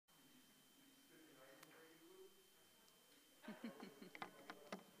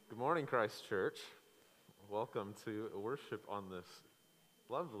morning, Christ Church. Welcome to worship on this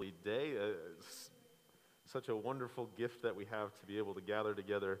lovely day. It's such a wonderful gift that we have to be able to gather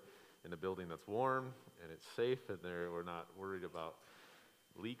together in a building that's warm and it's safe, and we're not worried about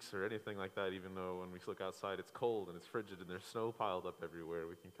leaks or anything like that, even though when we look outside it's cold and it's frigid and there's snow piled up everywhere.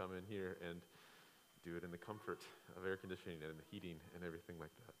 We can come in here and do it in the comfort of air conditioning and the heating and everything like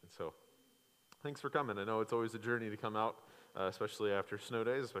that. And so, thanks for coming. I know it's always a journey to come out, especially after snow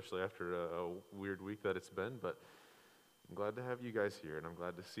days, especially after a weird week that it's been, but I'm glad to have you guys here, and I'm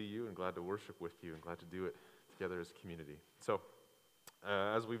glad to see you, and glad to worship with you, and glad to do it together as a community. So,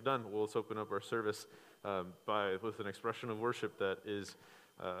 as we've done, we'll open up our service with an expression of worship that is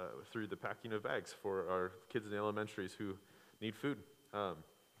through the packing of bags for our kids in the elementaries who need food.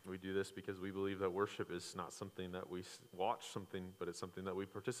 We do this because we believe that worship is not something that we watch something, but it's something that we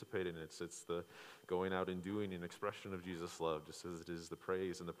participate in. It's the going out and doing an expression of Jesus' love, just as it is the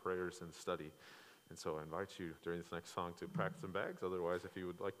praise and the prayers and the study. And so I invite you during this next song to pack some bags. Otherwise, if you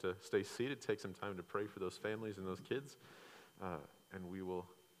would like to stay seated, take some time to pray for those families and those kids, and we'll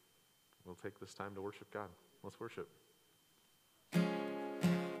take this time to worship God. Let's worship.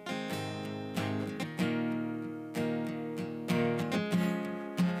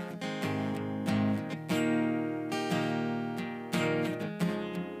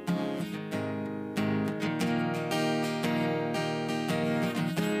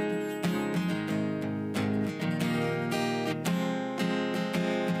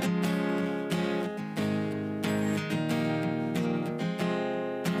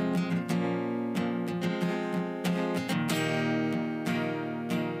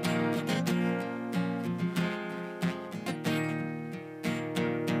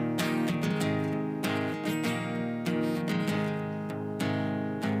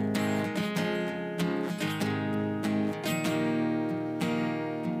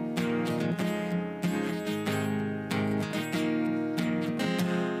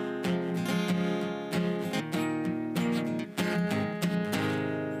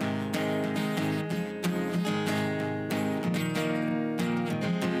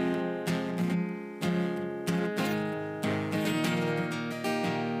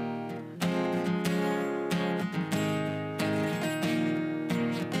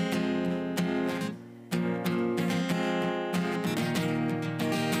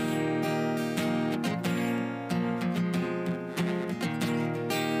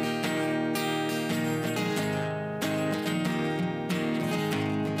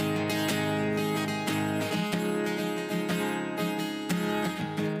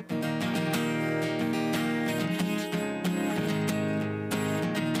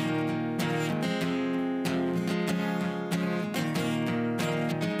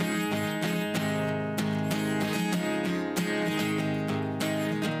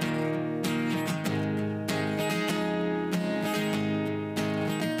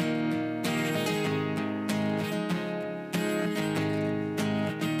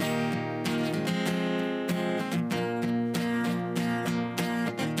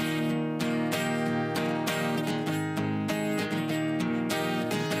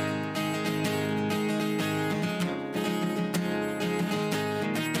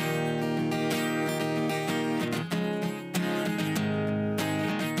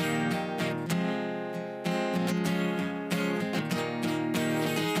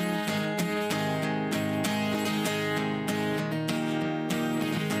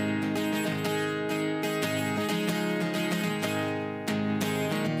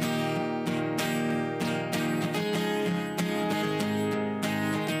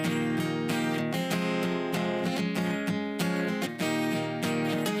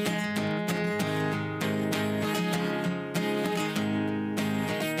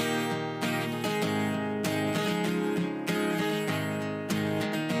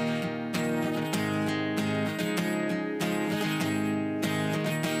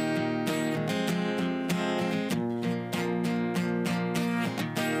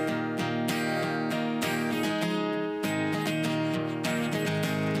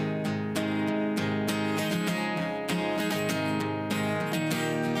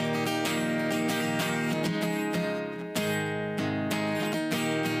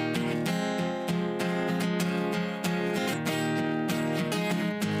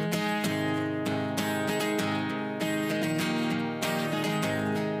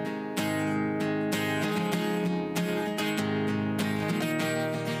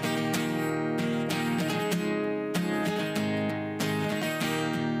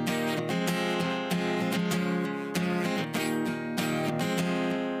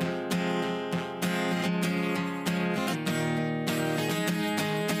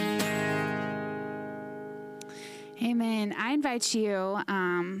 Amen. I invite you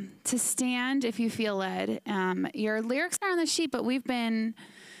to stand if you feel led. Your lyrics are on the sheet, but we've been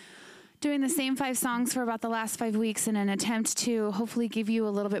doing the same 5 songs for about the last 5 weeks in an attempt to hopefully give you a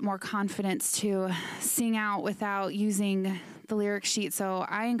little bit more confidence to sing out without using the lyric sheet. So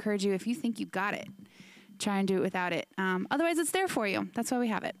I encourage you, if you think you got it, try and do it without it. Otherwise, it's there for you. That's why we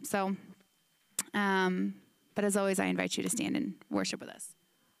have it. So, but as always, I invite you to stand and worship with us.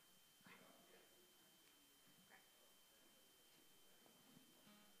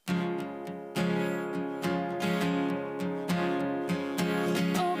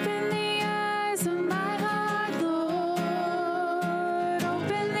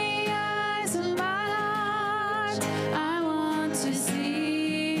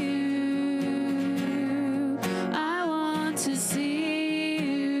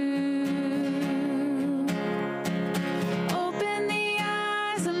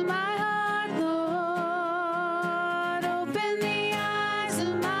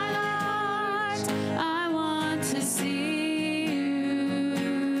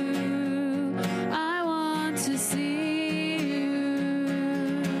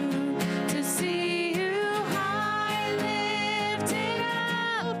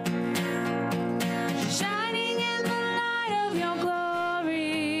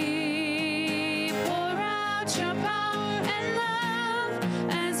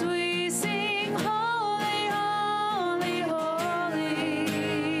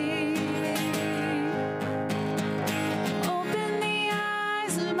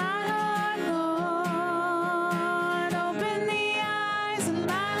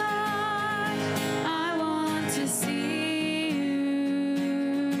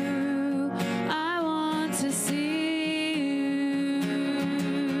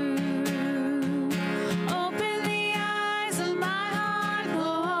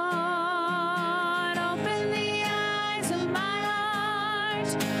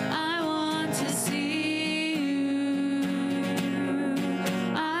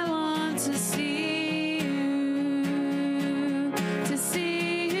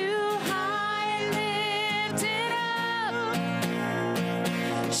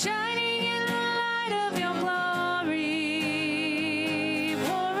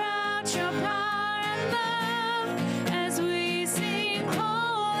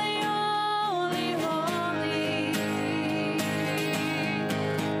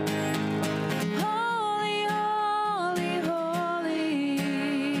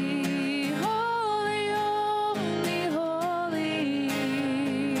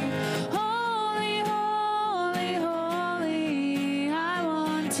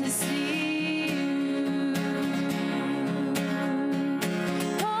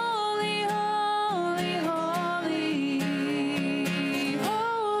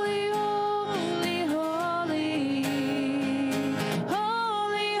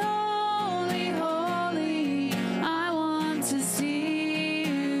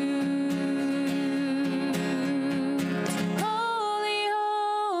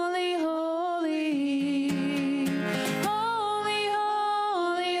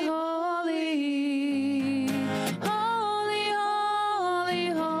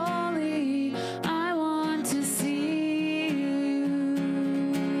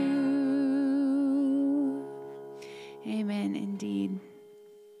 Amen, indeed.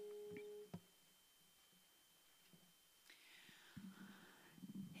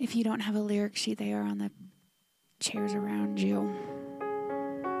 If you don't have a lyric sheet, they are on the chairs around you.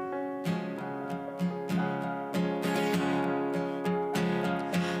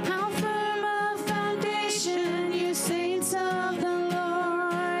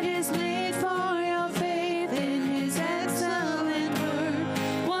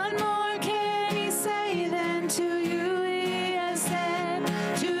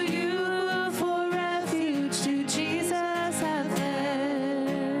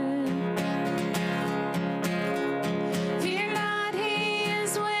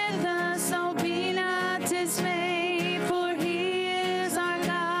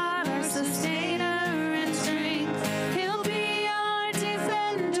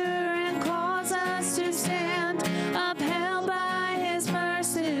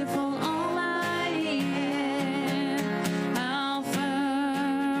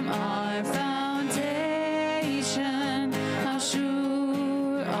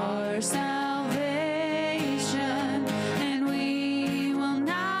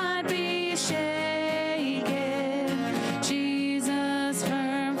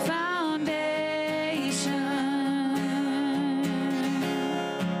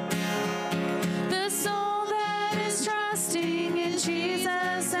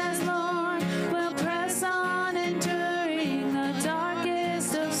 Jesus as Lord will press on into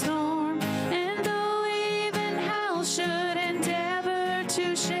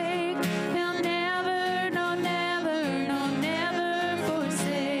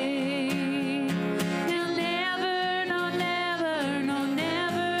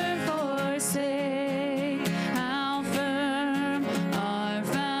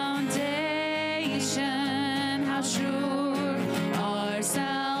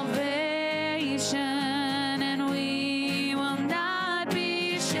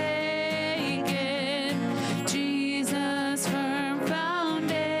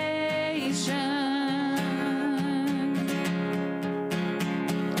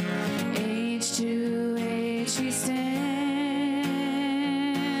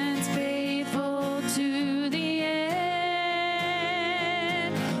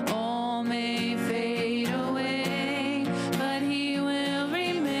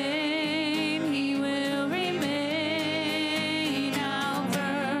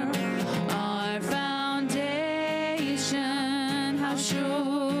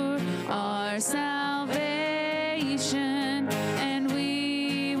sure our salvation, and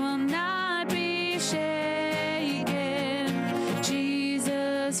we will not be shaken.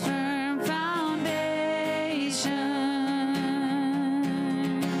 Jesus' firm foundation.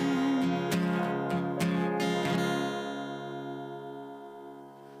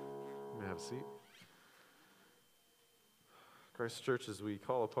 You may have a seat. Christ Church, as we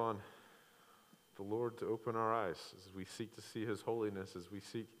call upon the Lord to open our eyes, as we seek to see His holiness, as we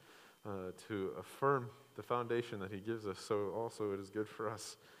seek to affirm the foundation that He gives us, so also it is good for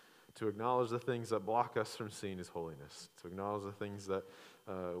us to acknowledge the things that block us from seeing His holiness, to acknowledge the things that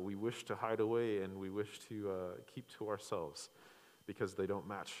we wish to hide away and we wish to keep to ourselves because they don't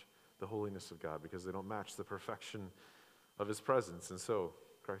match the holiness of God, because they don't match the perfection of His presence. And so,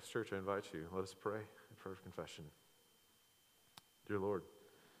 Christ Church, I invite you, let us pray a prayer of confession. Dear Lord,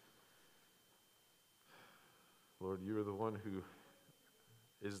 you are the one who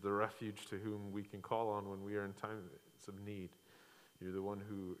is the refuge to whom we can call on when we are in times of need. You're the one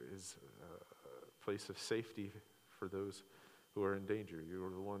who is a place of safety for those who are in danger. You are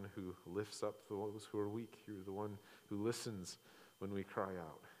the one who lifts up those who are weak. You're the one who listens when we cry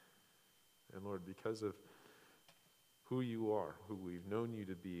out. And Lord, because of who you are, who we've known you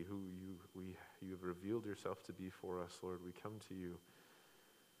to be, who you have revealed yourself to be for us, Lord, we come to you.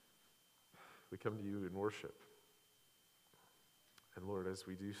 We come to you in worship. And Lord, as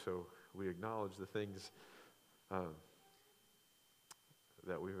we do so, we acknowledge the things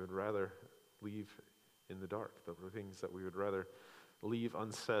that we would rather leave in the dark, the things that we would rather leave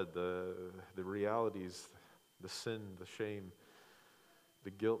unsaid, the realities, the sin, the shame,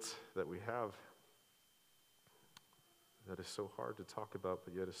 the guilt that we have that is so hard to talk about,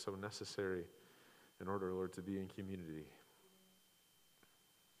 but yet is so necessary in order, Lord, to be in community.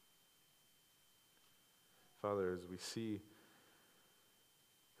 Father, as we see,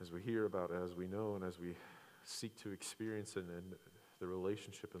 as we hear about, as we know, and as we seek to experience and the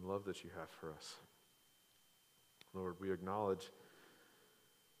relationship and love that you have for us, Lord, we acknowledge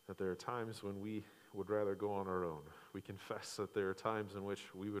that there are times when we would rather go on our own. We confess that there are times in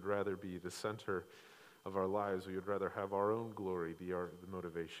which we would rather be the center of our lives. We would rather have our own glory be the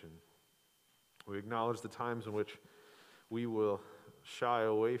motivation. We acknowledge the times in which we will shy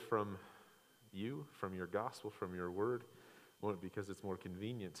away from you, from your gospel, from your word, because it's more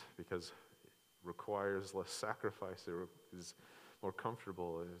convenient, because it requires less sacrifice, it is more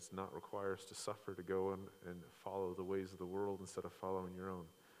comfortable, it does not require us to suffer to go and follow the ways of the world instead of following your own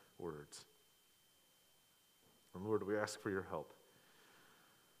words. And Lord, we ask for your help.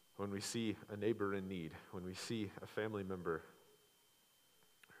 When we see a neighbor in need, when we see a family member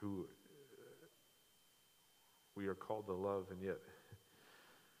who we are called to love, and yet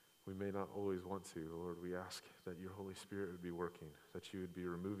we may not always want to, Lord, we ask that your Holy Spirit would be working, that you would be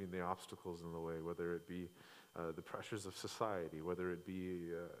removing the obstacles in the way, whether it be the pressures of society, whether it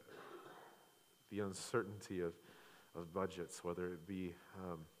be the uncertainty of budgets, whether it be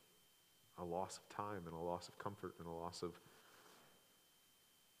a loss of time and a loss of comfort and a loss of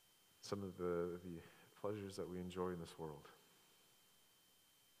some of the pleasures that we enjoy in this world.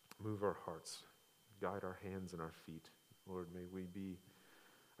 Move our hearts, guide our hands and our feet. Lord, may we be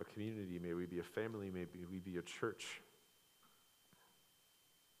a community, may we be a family, may we be a church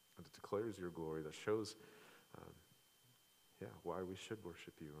that declares your glory, that shows why we should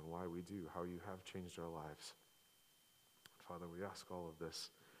worship you and why we do, how you have changed our lives. Father, we ask all of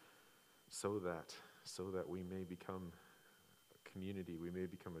this so that we may become community, we may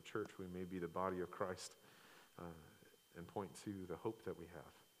become a church, we may be the body of Christ, and point to the hope that we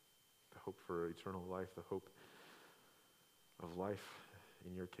have, the hope for eternal life, the hope of life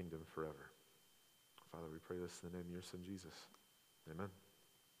in your kingdom forever. Father, we pray this in the name of your Son, Jesus. Amen.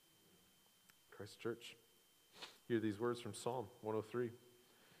 Christ Church, hear these words from Psalm 103,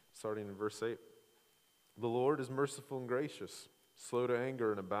 starting in verse 8. The Lord is merciful and gracious, slow to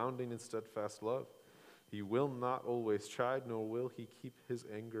anger and abounding in steadfast love. He will not always chide, nor will he keep his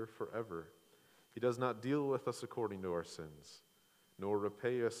anger forever. He does not deal with us according to our sins, nor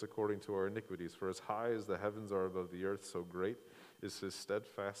repay us according to our iniquities. For as high as the heavens are above the earth, so great is his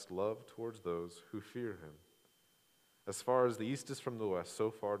steadfast love towards those who fear him. As far as the east is from the west, so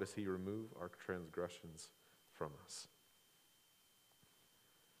far does he remove our transgressions from us.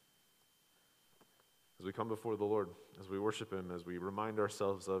 As we come before the Lord, as we worship him, as we remind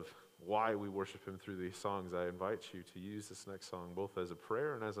ourselves of why we worship him through these songs, I invite you to use this next song both as a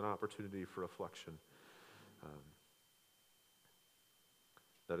prayer and as an opportunity for reflection.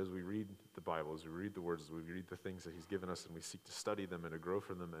 That as we read the Bible, as we read the words, as we read the things that he's given us, and we seek to study them and to grow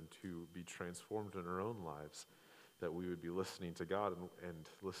from them and to be transformed in our own lives, that we would be listening to God and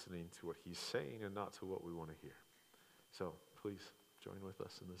listening to what he's saying and not to what we want to hear. So please join with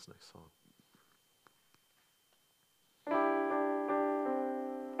us in this next song.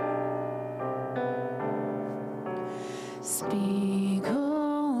 Speak,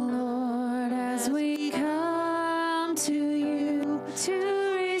 O Lord, as we come to you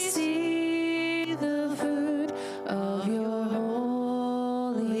to receive the food of your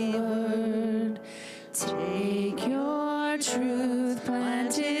holy word. Take your truth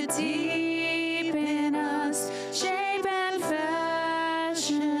planted deep in us, shape and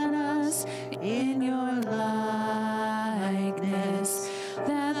fashion us in your likeness,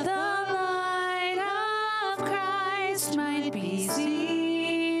 that the light of Christ might be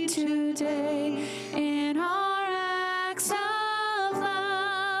seen today in our acts of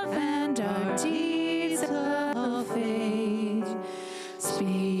love and our deeds of faith.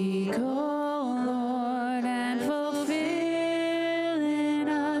 Speak, O Lord, and fulfill in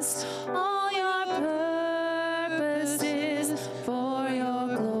us all your purposes for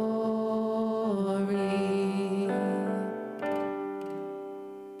your glory.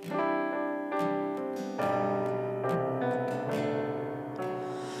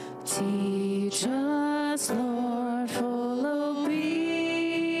 Teach us, Lord, full obedience,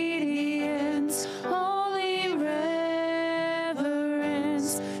 holy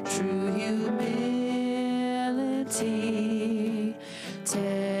reverence, true humility.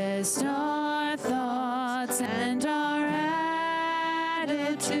 Test our thoughts and our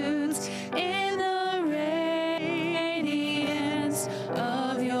attitudes in the radiance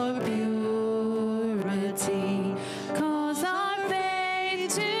of your purity. Cause our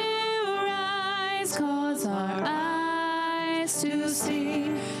faith to rise, cause our eyes to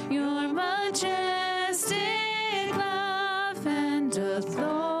see your majestic love and authority.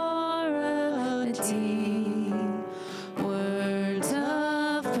 Words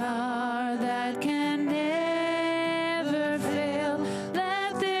of power that can never fail,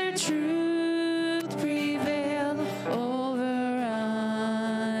 let their truth prevail over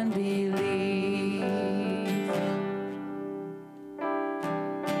unbelief.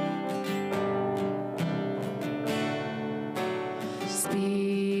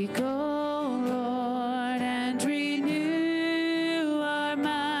 Speak, O Lord, and renew our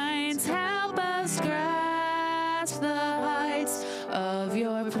minds. Help us grasp the heights of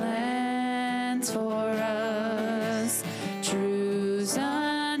your plans for us. Truths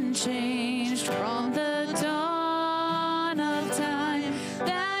unchanged from the dawn of time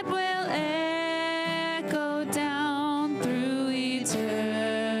that will echo down through eternity.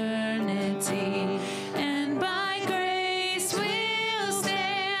 And by grace we'll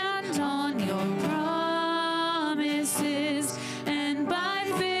stand on your promises, and by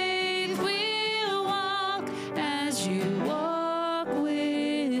faith we'll walk as you walk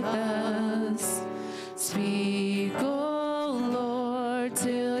with us. Speak, O Lord,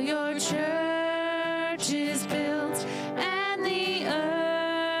 till your church is built and the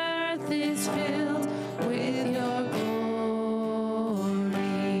earth is filled with your glory.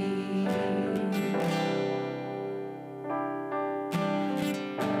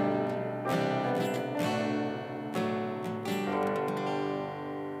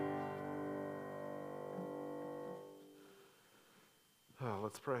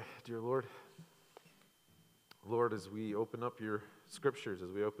 Let's pray. Dear Lord, Lord, as we open up your scriptures, as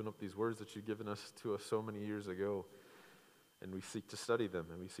we open up these words that you've given us to us so many years ago, and we seek to study them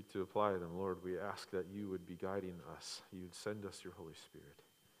and we seek to apply them, Lord, we ask that you would be guiding us. You would send us your Holy Spirit.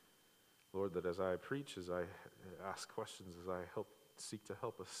 Lord, that as I preach, as I ask questions, as I seek to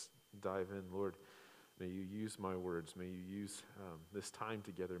help us dive in, Lord, may you use my words. May you use this time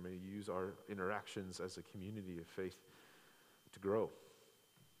together. May you use our interactions as a community of faith to grow,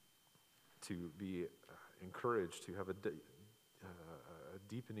 to be encouraged, to have a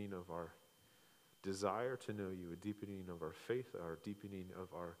deepening of our desire to know you, a deepening of our faith, our deepening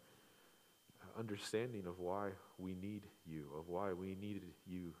of our understanding of why we need you, of why we needed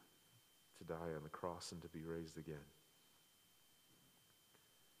you to die on the cross and to be raised again.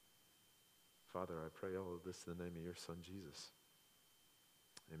 Father, I pray all of this in the name of your Son, Jesus.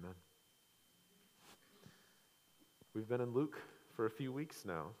 Amen. We've been in Luke for a few weeks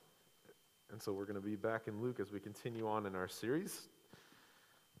now, and so we're going to be back in Luke as we continue on in our series,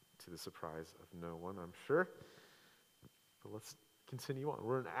 to the surprise of no one, I'm sure. But let's continue on.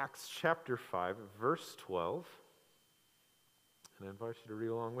 We're in Acts chapter 5, verse 12, and I invite you to read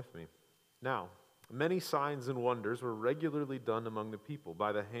along with me. Now, many signs and wonders were regularly done among the people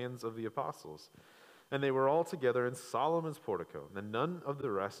by the hands of the apostles, and they were all together in Solomon's portico, and none of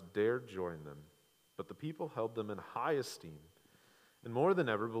the rest dared join them, But the people held them in high esteem. And more than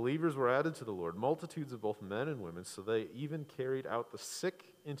ever, believers were added to the Lord, multitudes of both men and women, so they even carried out the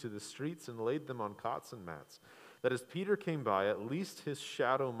sick into the streets and laid them on cots and mats, that as Peter came by, at least his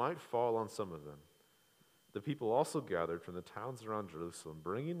shadow might fall on some of them. The people also gathered from the towns around Jerusalem,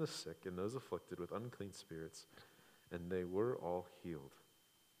 bringing the sick and those afflicted with unclean spirits, and they were all healed.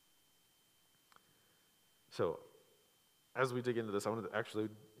 So, as we dig into this, I want to actually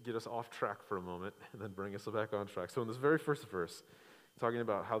get us off track for a moment and then bring us back on track. So in this very first verse, talking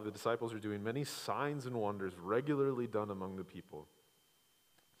about how the disciples are doing many signs and wonders regularly done among the people.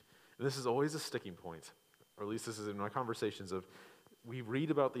 And this is always a sticking point, or at least this is in my conversations of, we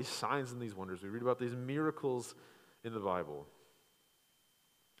read about these signs and these wonders, we read about these miracles in the Bible.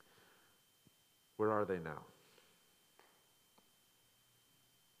 Where are they now?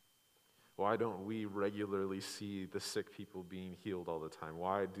 Why don't we regularly see the sick people being healed all the time?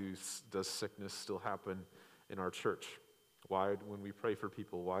 Why does sickness still happen in our church? Why, when we pray for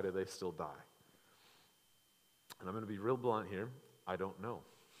people, why do they still die? And I'm going to be real blunt here. I don't know.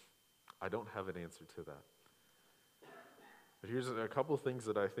 I don't have an answer to that. But here's a couple of things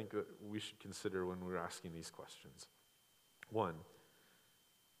that I think that we should consider when we're asking these questions. One,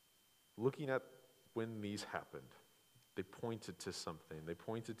 looking at when these happened. They pointed to something. They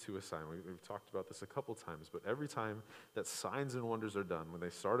pointed to a sign. We've talked about this a couple times, but every time that signs and wonders are done, when they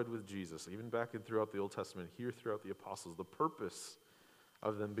started with Jesus, even back and throughout the Old Testament, here throughout the apostles, the purpose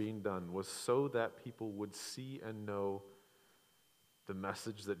of them being done was so that people would see and know the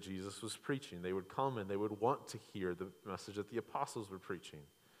message that Jesus was preaching. They would come and they would want to hear the message that the apostles were preaching,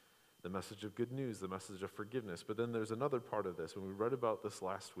 the message of good news, the message of forgiveness. But then there's another part of this, and we read about this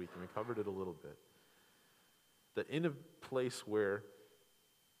last week, and we covered it a little bit. That in a place where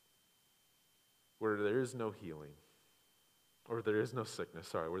there is no healing, or there is no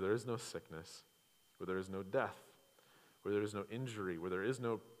sickness, where there is no sickness, where there is no death, where there is no injury, where there is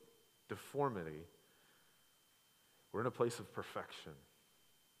no deformity, we're in a place of perfection.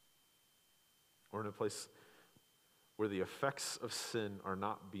 We're in a place where the effects of sin are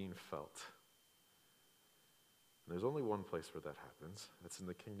not being felt. There's only one place where that happens. That's in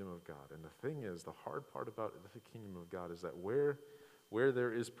the kingdom of God. And the thing is, the hard part about the kingdom of God is that where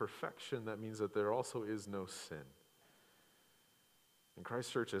there is perfection, that means that there also is no sin. In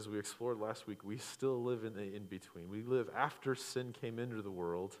Christ Church, as we explored last week, we still live in the in-between. We live after sin came into the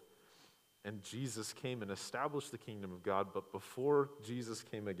world, and Jesus came and established the kingdom of God, but before Jesus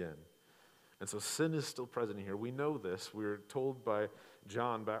came again. And so sin is still present here. We know this. We're told by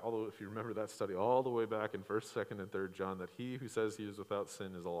John, although if you remember that study, all the way back in 1st, 2nd, and 3rd John, that he who says he is without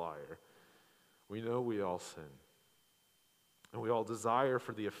sin is a liar. We know we all sin. And we all desire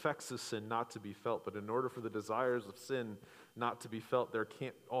for the effects of sin not to be felt. But in order for the desires of sin not to be felt, there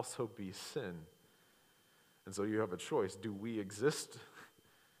can't also be sin. And so you have a choice. Do we exist,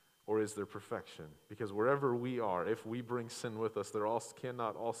 or is there perfection? Because wherever we are, if we bring sin with us, there also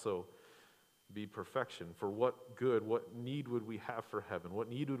cannot also be perfection. For what good, what need would we have for heaven? What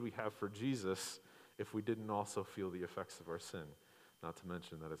need would we have for Jesus if we didn't also feel the effects of our sin? Not to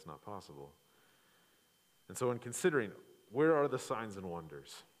mention that it's not possible. And so in considering, where are the signs and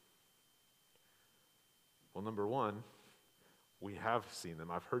wonders? Well, number one, we have seen them.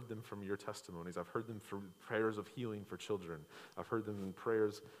 I've heard them from your testimonies. I've heard them from prayers of healing for children. I've heard them in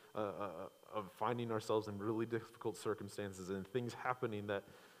prayers of finding ourselves in really difficult circumstances and things happening that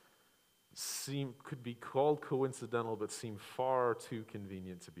could be called coincidental, but seem far too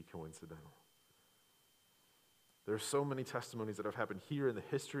convenient to be coincidental. There are so many testimonies that have happened here in the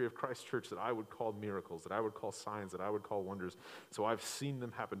history of Christ Church that I would call miracles, that I would call signs, that I would call wonders. So I've seen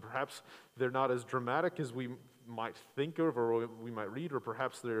them happen. Perhaps they're not as dramatic as we might think of or we might read, or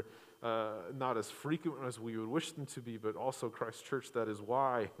perhaps they're not as frequent as we would wish them to be, but also Christ Church, that is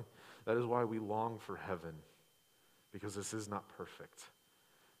why we long for heaven, because this is not perfect.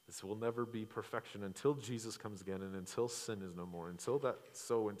 This will never be perfection until Jesus comes again and until sin is no more. Until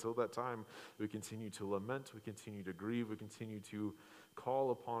that time, we continue to lament, we continue to grieve, we continue to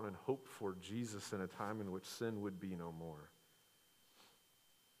call upon and hope for Jesus in a time in which sin would be no more.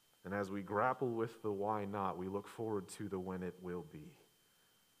 And as we grapple with the why not, we look forward to the when it will be.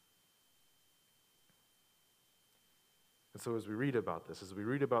 And so as we read about this, as we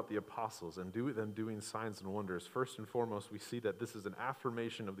read about the apostles and them doing signs and wonders, first and foremost, we see that this is an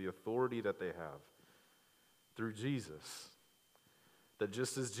affirmation of the authority that they have through Jesus. That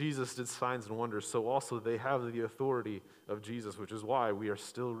just as Jesus did signs and wonders, so also they have the authority of Jesus, which is why we are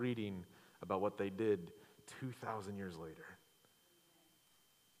still reading about what they did 2,000 years later.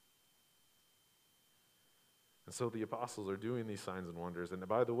 And so the apostles are doing these signs and wonders. And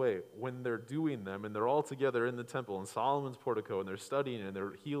by the way, when they're doing them and they're all together in the temple in Solomon's portico and they're studying and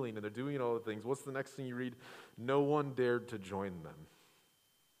they're healing and they're doing all the things, what's the next thing you read? No one dared to join them.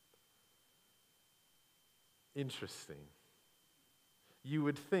 Interesting. You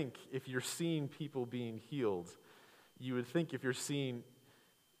would think if you're seeing people being healed, you would think if you're seeing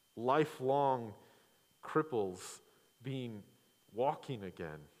lifelong cripples being walking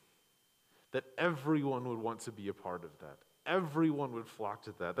again, that everyone would want to be a part of that. Everyone would flock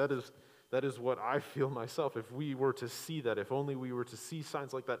to that. That is what I feel myself. If we were to see that, if only we were to see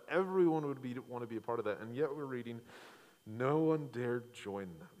signs like that, everyone would want to be a part of that. And yet we're reading, no one dared join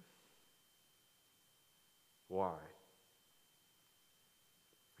them. Why?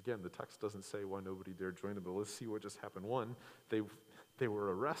 Again, the text doesn't say why nobody dared join them, but let's see what just happened. One, they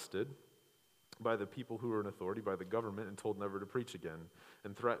were arrested by the people who were in authority, by the government, and told never to preach again,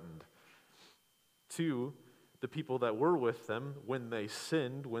 and threatened. Two, the people that were with them, when they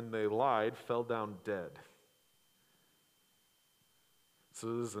sinned, when they lied, fell down dead.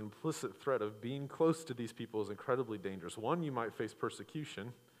 So there's an implicit threat of being close to these people is incredibly dangerous. One, you might face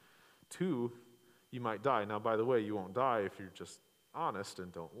persecution. Two, you might die. Now, by the way, you won't die if you're just honest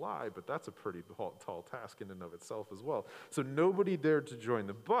and don't lie, but that's a pretty tall task in and of itself as well. So nobody dared to join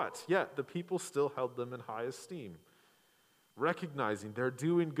them, but yet the people still held them in high esteem, recognizing they're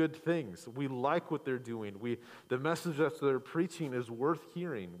doing good things. We like what they're doing. The message that they're preaching is worth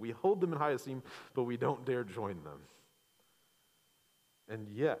hearing. We hold them in high esteem, but we don't dare join them. And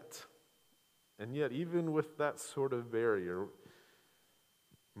yet, even with that sort of barrier,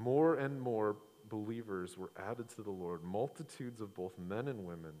 more and more believers were added to the Lord, multitudes of both men and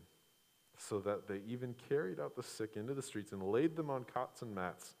women, so that they even carried out the sick into the streets and laid them on cots and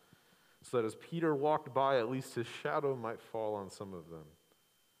mats, so that as Peter walked by, at least his shadow might fall on some of them.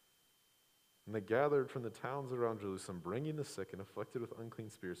 And they gathered from the towns around Jerusalem, bringing the sick and afflicted with unclean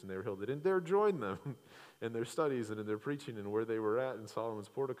spirits, and they were healed. They didn't dare join them in their studies and in their preaching and where they were at in Solomon's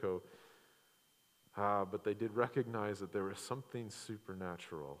portico, but they did recognize that there was something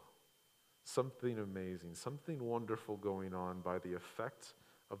supernatural, something amazing, something wonderful going on by the effect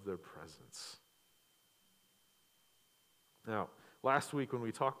of their presence. Now, last week when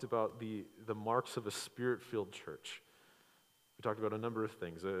we talked about the marks of a spirit-filled church, we talked about a number of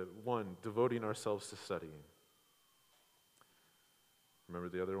things. One, devoting ourselves to studying. Remember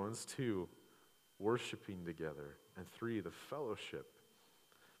the other ones? Two, worshiping together. And three, the fellowship.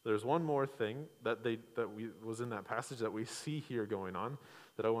 There's one more thing that was in that passage that we see here going on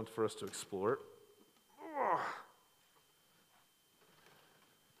that I want for us to explore.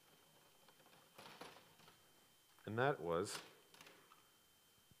 And that was,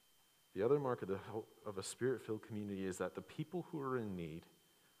 the other mark of a spirit-filled community is that the people who are in need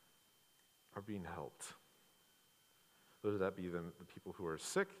are being helped. Whether that be the people who are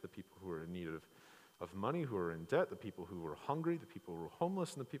sick, the people who are in need of money, who are in debt, the people who were hungry, the people who were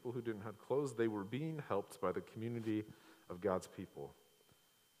homeless, and the people who didn't have clothes, they were being helped by the community of God's people.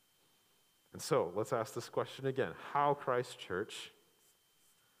 And so, let's ask this question again. How, Christ Church,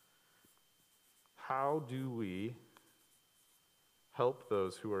 how do we help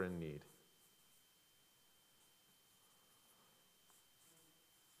those who are in need?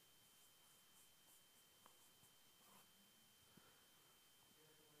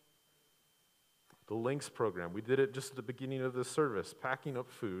 The Links program, we did it just at the beginning of the service, packing up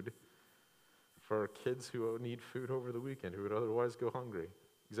food for our kids who need food over the weekend, who would otherwise go hungry.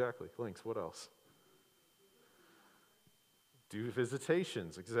 Exactly, Links, what else? Do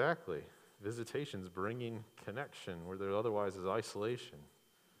visitations, exactly. Visitations, bringing connection where there otherwise is isolation.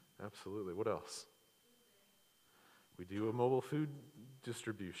 Absolutely, what else? We do a mobile food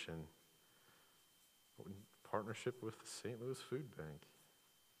distribution in partnership with the St. Louis Food Bank.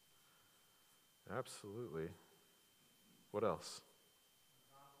 Absolutely. What else?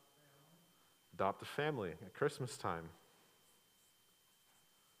 Adopt a family at Christmas time.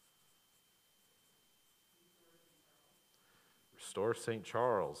 Restore St.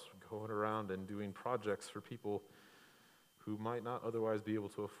 Charles, going around and doing projects for people who might not otherwise be able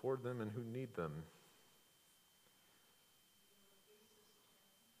to afford them and who need them.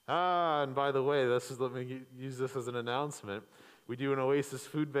 And by the way, let me use this as an announcement. We do an Oasis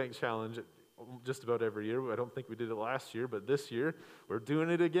Food Bank Challenge just about every year. I don't think we did it last year, but this year we're doing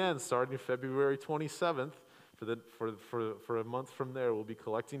it again, starting February 27th. For a month from there, we'll be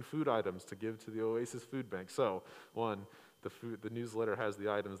collecting food items to give to the Oasis Food Bank. So, one, the newsletter has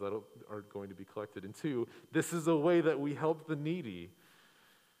the items that are going to be collected. And two, this is a way that we help the needy.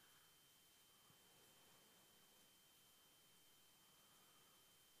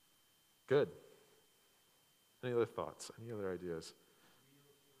 Good. Any other thoughts? Any other ideas?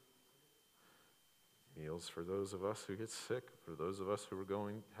 Meals for those of us who get sick, for those of us who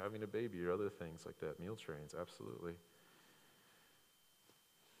are having a baby or other things like that. Meal trains, absolutely.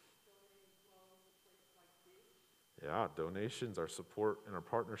 Yeah, donations, our support, and our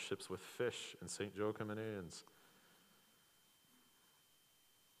partnerships with Fish and St. Joachim and Anne's.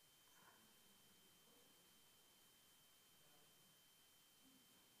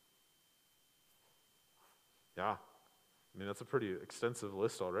 Yeah, I mean, that's a pretty extensive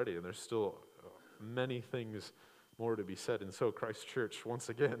list already, and there's still many things more to be said. And so, Christ Church, once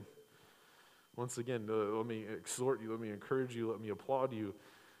again, let me exhort you, let me encourage you, let me applaud you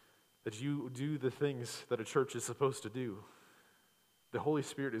that you do the things that a church is supposed to do. The Holy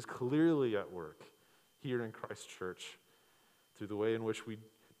Spirit is clearly at work here in Christ Church through the way in which we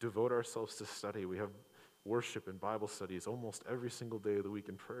devote ourselves to study. We have worship and Bible studies almost every single day of the week,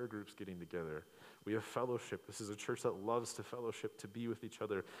 and prayer groups getting together. We have fellowship. This is a church that loves to fellowship, to be with each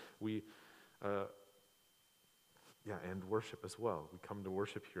other. And worship as well. We come to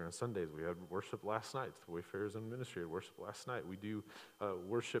worship here on Sundays. We had worship last night. The Wayfarers and Ministry had worship last night. We do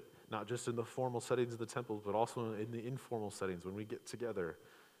worship not just in the formal settings of the temple, but also in the informal settings when we get together.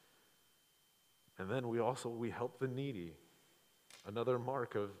 And then we help the needy. Another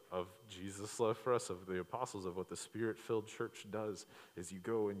mark of Jesus' love for us, of the apostles, of what the Spirit-filled church does, is you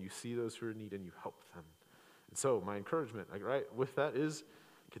go and you see those who are in need and you help them. And so my encouragement, right, with that is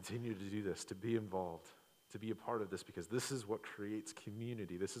continue to do this, to be involved, to be a part of this, because this is what creates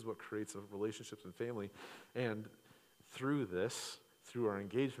community. This is what creates relationships and family. And through this, through our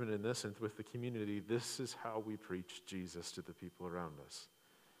engagement in this and with the community, this is how we preach Jesus to the people around us.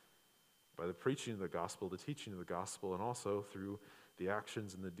 By the preaching of the gospel, the teaching of the gospel, and also through the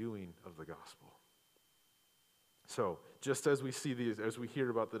actions and the doing of the gospel. So, just as we see these, as we hear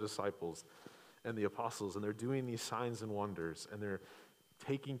about the disciples and the apostles, and they're doing these signs and wonders, and they're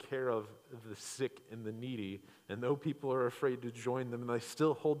taking care of the sick and the needy, and though people are afraid to join them, they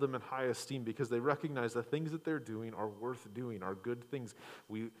still hold them in high esteem because they recognize the things that they're doing are worth doing, are good things.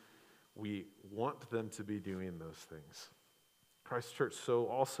 We want them to be doing those things. Christ Church, so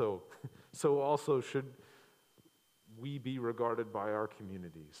also should we be regarded by our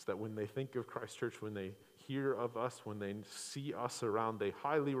communities, that when they think of Christ Church, when they hear of us, when they see us around, they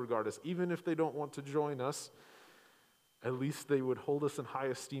highly regard us. Even if they don't want to join us, at least they would hold us in high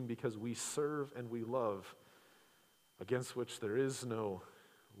esteem because we serve and we love, against which there is no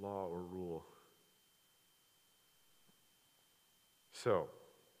law or rule. So,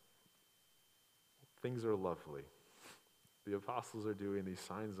 things are lovely. The apostles are doing these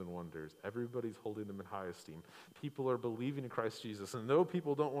signs and wonders. Everybody's holding them in high esteem. People are believing in Christ Jesus. And though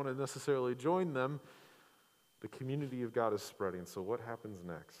people don't want to necessarily join them, the community of God is spreading. So what happens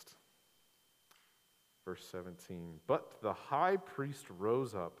next? Verse 17, but the high priest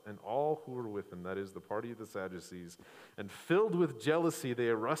rose up, and all who were with him, that is, the party of the Sadducees, and filled with jealousy, they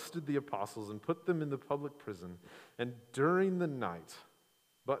arrested the apostles and put them in the public prison. And during the night,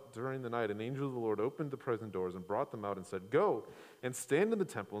 an angel of the Lord opened the prison doors and brought them out and said, go and stand in the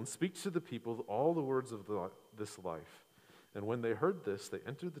temple and speak to the people all the words of this life. And when they heard this, they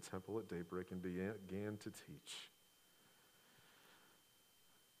entered the temple at daybreak and began to teach.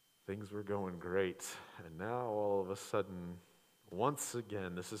 Things were going great. And now all of a sudden, once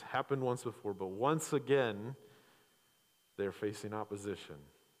again, this has happened once before, but once again, they're facing opposition.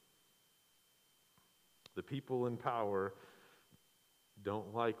 The people in power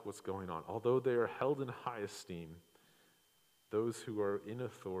don't like what's going on. Although they are held in high esteem, those who are in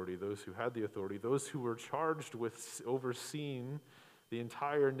authority, those who had the authority, those who were charged with overseeing the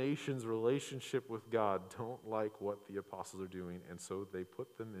entire nation's relationship with God don't like what the apostles are doing, and so they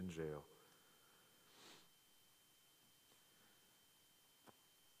put them in jail.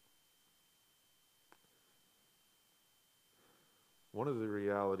 One of the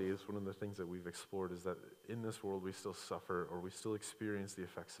realities, one of the things that we've explored is that in this world we still suffer or we still experience the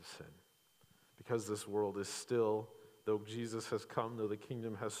effects of sin. Because this world is still, though Jesus has come, though the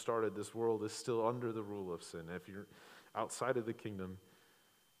kingdom has started, this world is still under the rule of sin. If you're outside of the kingdom,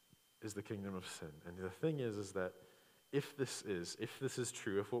 is the kingdom of sin. And the thing is that if this is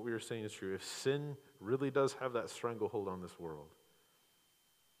true, if what we are saying is true, if sin really does have that stranglehold on this world,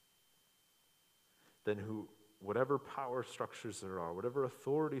 then whatever power structures there are, whatever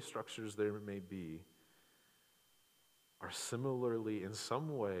authority structures there may be, are similarly in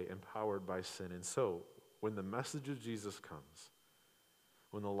some way empowered by sin. And so, when the message of Jesus comes,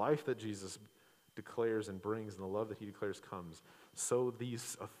 when the life that Jesus declares and brings and the love that he declares comes, so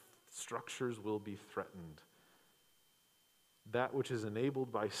these structures will be threatened. That which is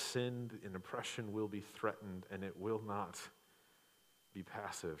enabled by sin and oppression will be threatened, and it will not be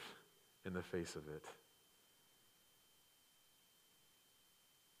passive in the face of it.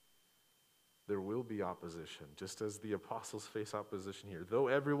 There will be opposition, just as the apostles face opposition here. Though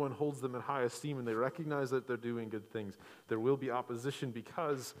everyone holds them in high esteem and they recognize that they're doing good things, there will be opposition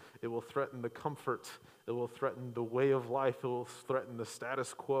because it will threaten the comfort, it will threaten the way of life, it will threaten the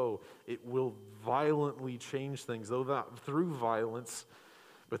status quo. It will violently change things, though not through violence,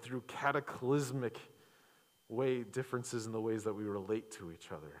 but through cataclysmic differences in the ways that we relate to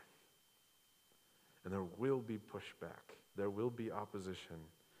each other. And there will be pushback. There will be opposition.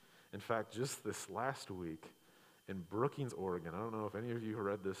 In fact, just this last week in Brookings, Oregon, I don't know if any of you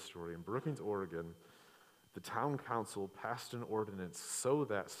read this story, in Brookings, Oregon, the town council passed an ordinance so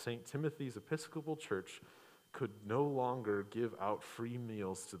that St. Timothy's Episcopal Church could no longer give out free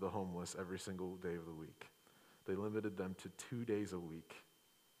meals to the homeless every single day of the week. They limited them to 2 days a week.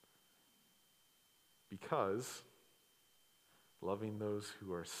 Because loving those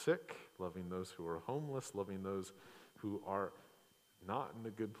who are sick, loving those who are homeless, loving those who are not in a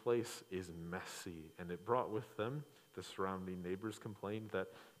good place is messy. And it brought with them, the surrounding neighbors complained that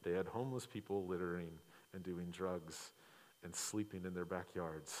they had homeless people littering and doing drugs and sleeping in their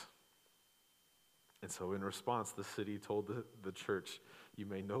backyards. And so in response, the city told the church, you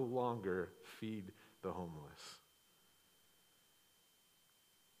may no longer feed the homeless.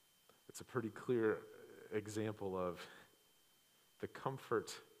 It's a pretty clear example of the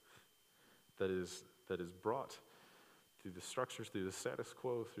comfort that is brought through the structures, through the status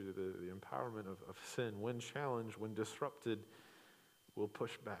quo, through the empowerment of sin. When challenged, when disrupted, will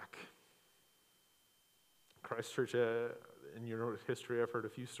push back. Christ Church, in your history, I've heard a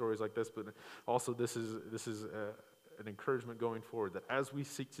few stories like this, but also this is an encouragement going forward that as we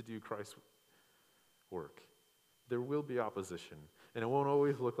seek to do Christ's work, there will be opposition. And it won't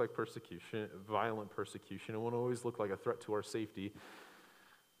always look like persecution, violent persecution. It won't always look like a threat to our safety.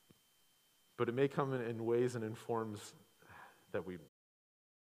 But it may come in ways and in forms that we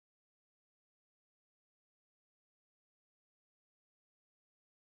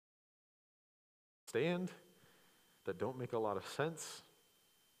stand, that don't make a lot of sense,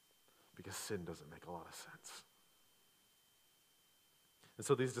 because sin doesn't make a lot of sense. And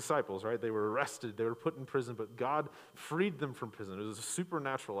so these disciples, right, they were arrested, they were put in prison, but God freed them from prison. It was a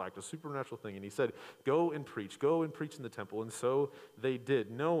supernatural act, a supernatural thing. And he said, go and preach in the temple. And so they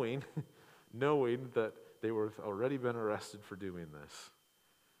did, knowing that they were already been arrested for doing this.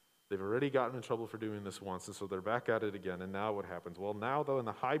 They've already gotten in trouble for doing this once, and so they're back at it again. And now what happens? Well, now though, when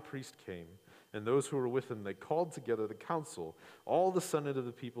the high priest came, and those who were with him, they called together the council, all the senate of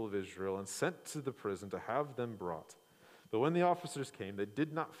the people of Israel, and sent to the prison to have them brought. But when the officers came, they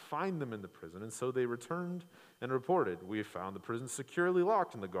did not find them in the prison, and so they returned and reported, we have found the prison securely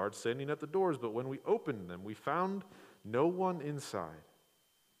locked and the guards standing at the doors, but when we opened them, we found no one inside.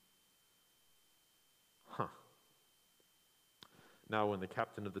 Now when the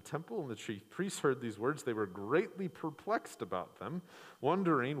captain of the temple and the chief priests heard these words, they were greatly perplexed about them,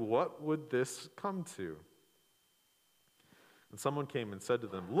 wondering what would this come to. And someone came and said to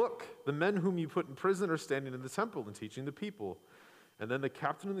them, look, the men whom you put in prison are standing in the temple and teaching the people. And then the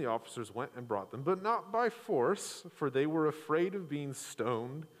captain and the officers went and brought them, but not by force, for they were afraid of being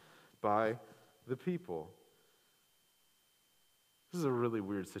stoned by the people. This is a really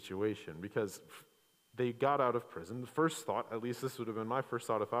weird situation because they got out of prison. The first thought, at least this would have been my first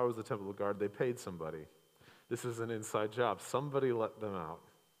thought if I was the temple guard, they paid somebody. This is an inside job. Somebody let them out.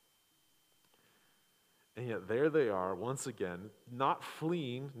 And yet there they are, once again, not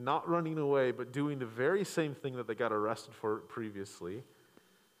fleeing, not running away, but doing the very same thing that they got arrested for previously.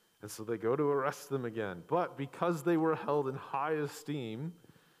 And so they go to arrest them again. But because they were held in high esteem,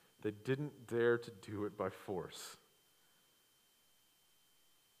 they didn't dare to do it by force.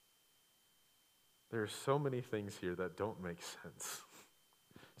 There are so many things here that don't make sense.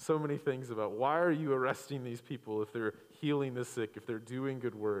 So many things about why are you arresting these people if they're healing the sick, if they're doing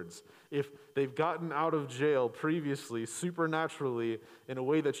good words, if they've gotten out of jail previously, supernaturally, in a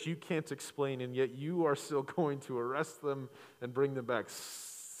way that you can't explain, and yet you are still going to arrest them and bring them back.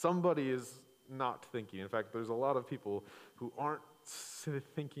 Somebody is not thinking. In fact, there's a lot of people who aren't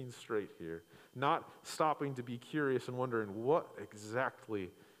thinking straight here, not stopping to be curious and wondering what exactly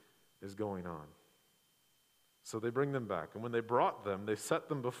is going on. So they bring them back. And when they brought them, they set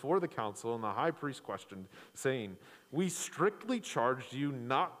them before the council, and the high priest questioned, saying, we strictly charged you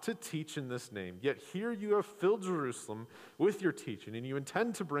not to teach in this name, yet here you have filled Jerusalem with your teaching, and you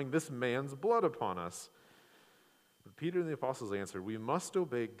intend to bring this man's blood upon us. But Peter and the apostles answered, we must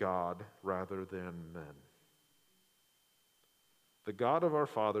obey God rather than men. The God of our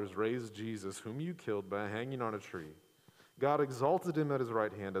fathers raised Jesus, whom you killed by hanging on a tree. God exalted him at his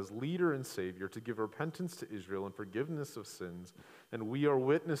right hand as leader and Savior to give repentance to Israel and forgiveness of sins. And we are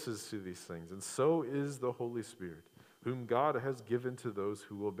witnesses to these things. And so is the Holy Spirit, whom God has given to those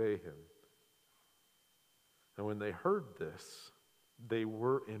who obey him. And when they heard this, they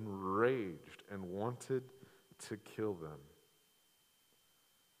were enraged and wanted to kill them.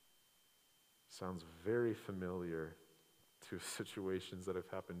 Sounds very familiar to situations that have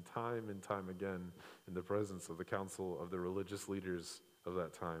happened time and time again in the presence of the council of the religious leaders of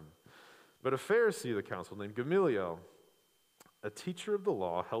that time. But a Pharisee of the council named Gamaliel, a teacher of the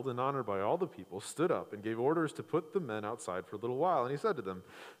law held in honor by all the people, stood up and gave orders to put the men outside for a little while. And he said to them,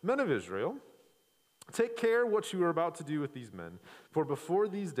 "Men of Israel, take care what you are about to do with these men. For before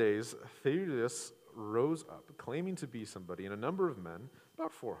these days, Theudas rose up, claiming to be somebody, and a number of men,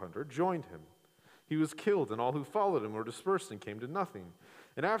 about 400, joined him. He was killed, and all who followed him were dispersed and came to nothing.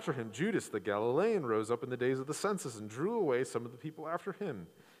 And after him, Judas the Galilean rose up in the days of the census and drew away some of the people after him.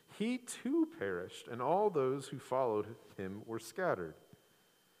 He too perished, and all those who followed him were scattered.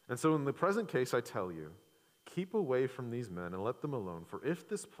 And so in the present case, I tell you, keep away from these men and let them alone, for if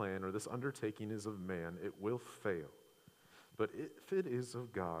this plan or this undertaking is of man, it will fail. But if it is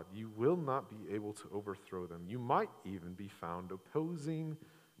of God, you will not be able to overthrow them. You might even be found opposing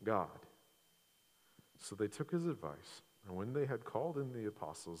God." So they took his advice, and when they had called in the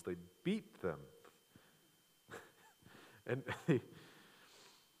apostles, they beat them. And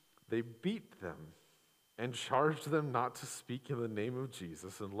they beat them and charged them not to speak in the name of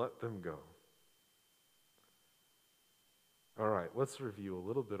Jesus and let them go. All right, let's review a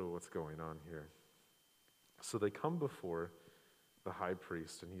little bit of what's going on here. So they come before the high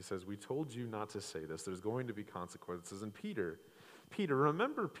priest, and he says, "We told you not to say this. There's going to be consequences." And Peter,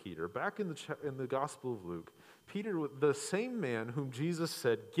 remember Peter, back in the Gospel of Luke, Peter, the same man whom Jesus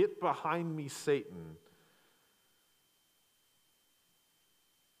said, "Get behind me, Satan,"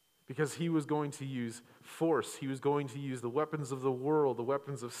 because he was going to use force, he was going to use the weapons of the world, the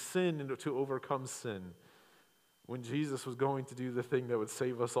weapons of sin to overcome sin. When Jesus was going to do the thing that would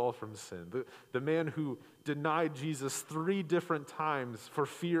save us all from sin. The man who denied Jesus 3 different times for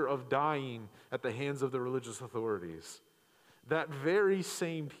fear of dying at the hands of the religious authorities. That very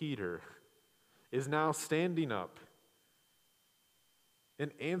same Peter is now standing up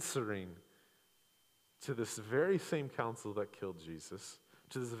and answering to this very same council that killed Jesus,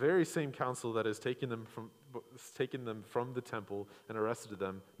 to this very same council that has taken them from the temple and arrested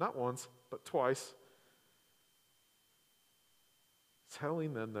them, not once, but twice,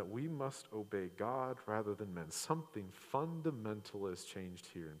 telling them that we must obey God rather than men. Something fundamental has changed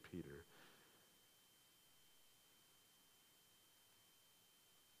here in Peter.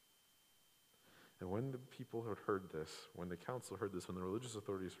 And when the people had heard this, when the council heard this, when the religious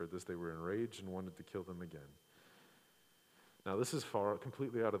authorities heard this, they were enraged and wanted to kill them again. Now, this is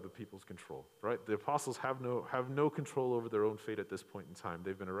completely out of the people's control, right? The apostles have no control over their own fate at this point in time.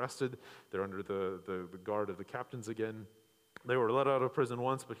 They've been arrested. They're under the guard of the captains again. They were let out of prison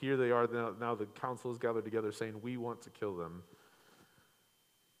once, but here they are now the council is gathered together saying, "We want to kill them."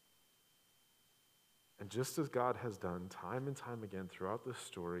 And just as God has done time and time again throughout this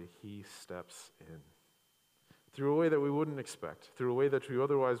story, he steps in. Through a way that we wouldn't expect, through a way that we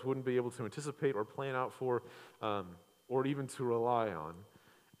otherwise wouldn't be able to anticipate or plan out for, or even to rely on,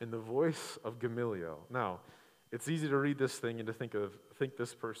 in the voice of Gamaliel. Now, it's easy to read this thing and to think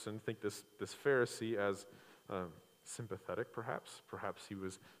this Pharisee as sympathetic, perhaps. Perhaps he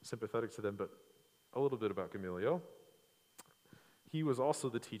was sympathetic to them, but a little bit about Gamaliel. He was also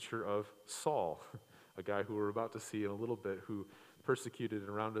the teacher of Saul, a guy who we're about to see in a little bit, who persecuted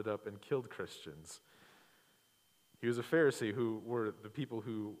and rounded up and killed Christians. He was a Pharisee, who were the people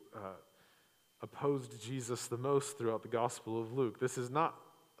who opposed Jesus the most throughout the Gospel of Luke. This is not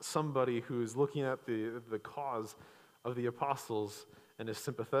somebody who is looking at the cause of the apostles and is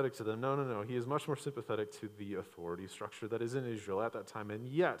sympathetic to them. No. He is much more sympathetic to the authority structure that is in Israel at that time. And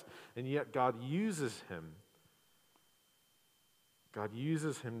yet God uses him. God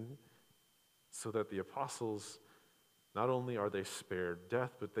uses him so that the apostles, not only are they spared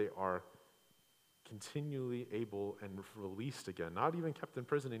death, but they are continually able and released again. Not even kept in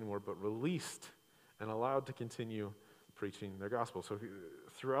prison anymore, but released and allowed to continue preaching their gospel. So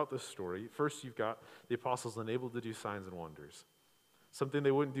throughout this story, first you've got the apostles enabled to do signs and wonders. Something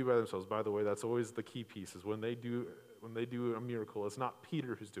they wouldn't do by themselves. By the way, that's always the key piece, is when they do a miracle, it's not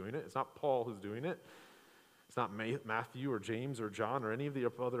Peter who's doing it. It's not Paul who's doing it. It's not Matthew or James or John or any of the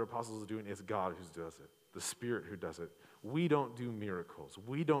other apostles who's doing it. It's God who does it, the Spirit who does it. We don't do miracles.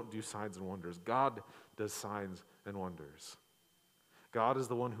 We don't do signs and wonders. God does signs and wonders. God is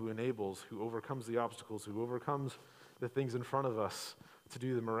the one who enables, who overcomes the obstacles, who overcomes the things in front of us to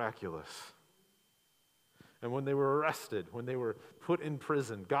do the miraculous. And when they were arrested, when they were put in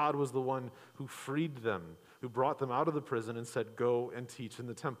prison, God was the one who freed them, who brought them out of the prison and said, go and teach in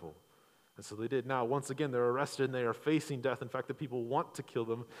the temple. And so they did. Now, once again, they're arrested and they are facing death. In fact, the people want to kill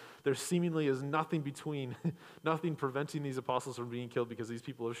them. There seemingly is nothing between, nothing preventing these apostles from being killed, because these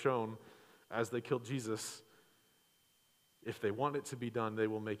people have shown, as they killed Jesus, if they want it to be done, they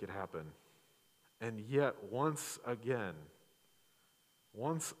will make it happen. And yet, once again,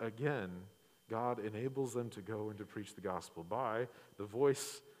 God enables them to go and to preach the gospel by the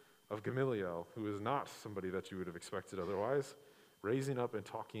voice of Gamaliel, who is not somebody that you would have expected otherwise, raising up and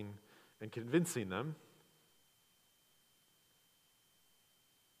talking and convincing them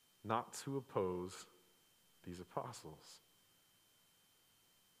not to oppose these apostles.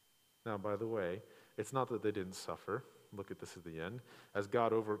 Now, by the way, it's not that they didn't suffer. Look at this at the end. As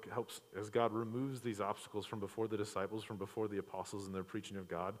God removes these obstacles from before the disciples, from before the apostles in their preaching of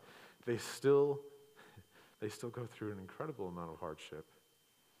God, they still go through an incredible amount of hardship.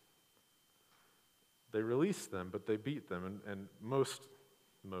 They release them, but they beat them. And most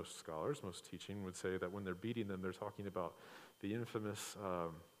scholars, most teaching would say that when they're beating them, they're talking about the infamous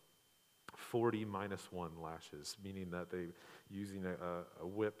 40 minus 1 lashes, meaning that they, using a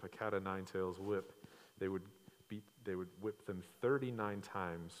whip, a cat o' nine tails whip, they would whip them 39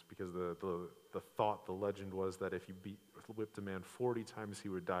 times, because the legend was that if you whipped a man 40 times, he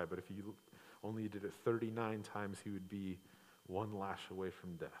would die, but if you only did it 39 times, he would be one lash away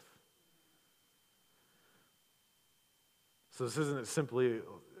from death. So this isn't simply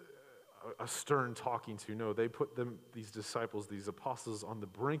a stern talking to. No, they put these disciples, these apostles, on the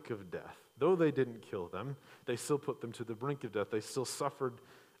brink of death. Though they didn't kill them, they still put them to the brink of death. They still suffered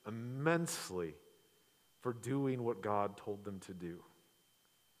immensely for doing what God told them to do.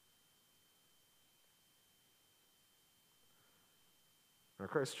 Now,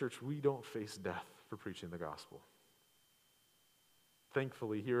 Christ Church, we don't face death for preaching the gospel.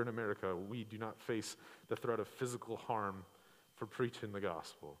 Thankfully, here in America, we do not face the threat of physical harm for preaching the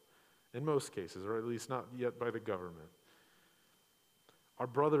gospel. In most cases, or at least not yet by the government. Our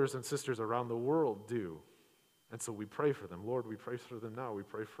brothers and sisters around the world do. And so we pray for them. Lord, we pray for them now. We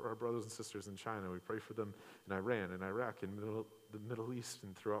pray for our brothers and sisters in China. We pray for them in Iran, in Iraq, in the Middle East,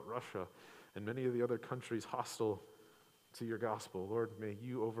 and throughout Russia, and many of the other countries hostile to your gospel. Lord, may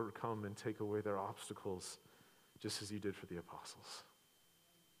you overcome and take away their obstacles, just as you did for the apostles.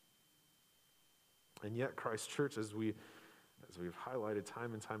 And yet, Christ Church, as we've highlighted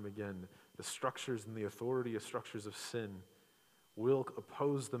time and time again, the structures and the authority of structures of sin will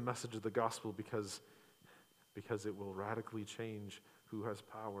oppose the message of the gospel, because it will radically change who has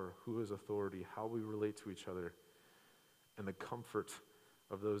power, who has authority, how we relate to each other, and the comfort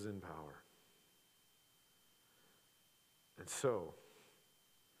of those in power. And so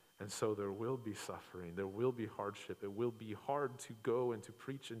there will be suffering, there will be hardship. It will be hard to go and to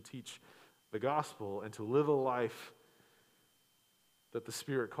preach and teach the gospel and to live a life that the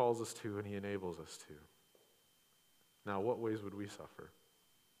Spirit calls us to and He enables us to. Now, what ways would we suffer?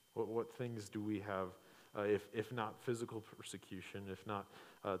 What things do we have, if not physical persecution, if not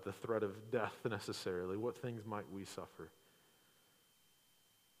the threat of death necessarily? What things might we suffer?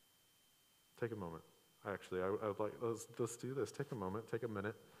 Take a moment. Actually, I would like, let's do this. Take a moment, take a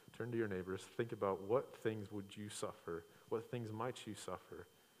minute, turn to your neighbors, think about what things would you suffer? What things might you suffer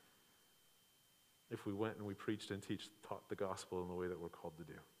if we went and we preached and taught the gospel in the way that we're called to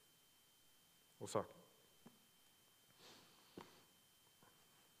do? We'll talk.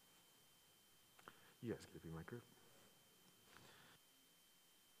 You guys get to be my group.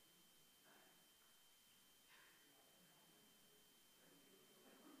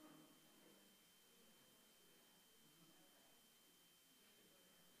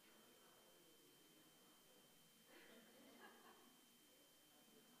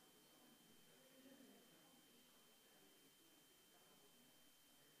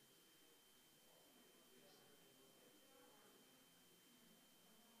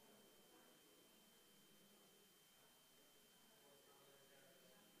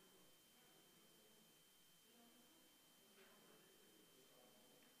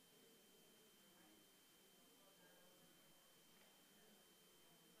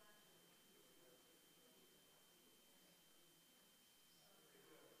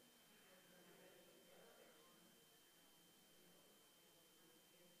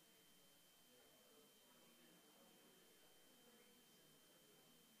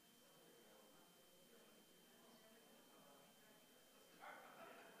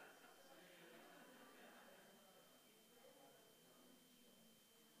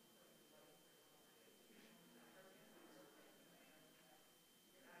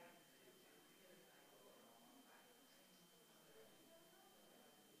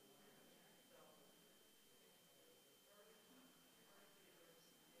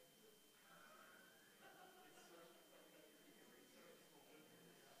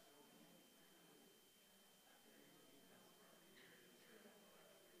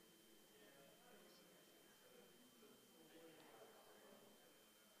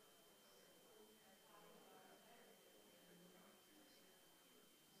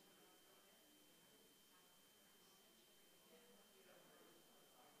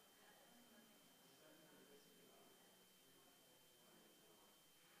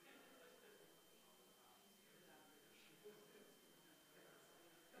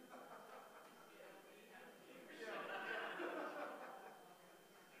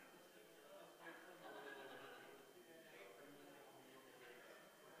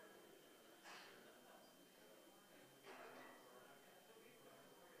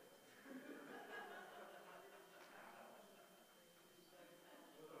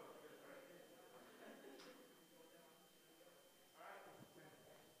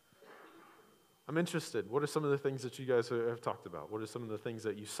 I'm interested. What are some of the things that you guys have talked about? What are some of the things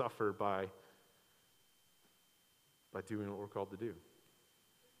that you suffer by doing what we're called to do?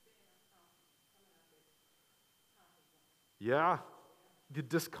 Yeah, the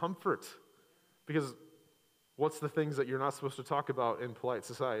discomfort. Because what's the things that you're not supposed to talk about in polite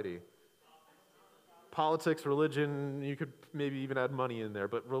society? Politics, religion, you could maybe even add money in there,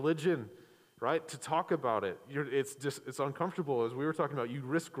 but religion, right? To talk about it, it's uncomfortable. As we were talking about, you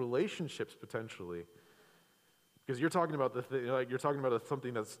risk relationships potentially. Because you're talking about you're talking about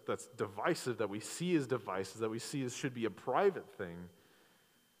something that's divisive, that we see as divisive, that we see as should be a private thing.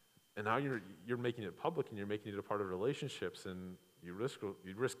 And now you're making it public, and you're making it a part of relationships, and you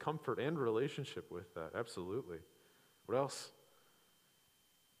risk comfort and relationship with that. Absolutely. What else?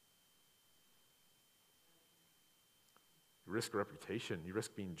 You risk reputation. You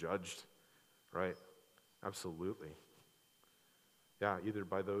risk being judged, right? Absolutely. Yeah, either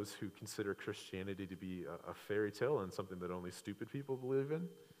by those who consider Christianity to be a fairy tale and something that only stupid people believe in,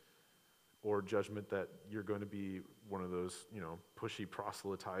 or judgment that you're going to be one of those, pushy,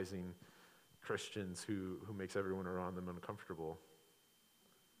 proselytizing Christians who makes everyone around them uncomfortable.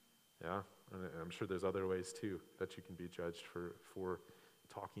 Yeah, and I'm sure there's other ways too that you can be judged for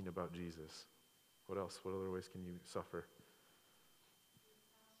talking about Jesus. What else? What other ways can you suffer?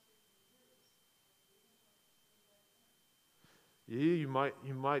 Yeah, you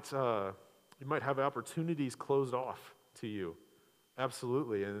might have opportunities closed off to you,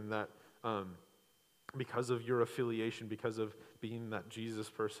 absolutely, and that because of your affiliation, because of being that Jesus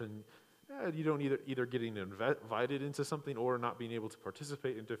person, you don't either getting invited into something or not being able to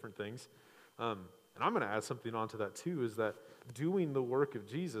participate in different things. And I'm going to add something onto that too, is that doing the work of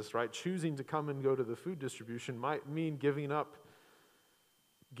Jesus, right, choosing to come and go to the food distribution might mean giving up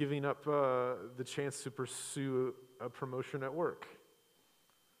the chance to pursue a promotion at work.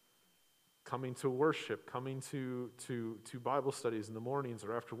 Coming to worship, coming to Bible studies in the mornings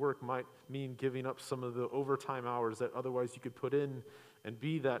or after work might mean giving up some of the overtime hours that otherwise you could put in and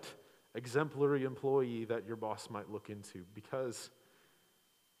be that exemplary employee that your boss might look into because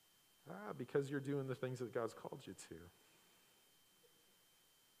you're doing the things that God's called you to.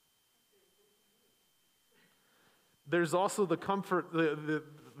 There's also the comfort,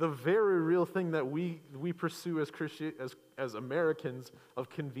 the very real thing that we pursue as Americans of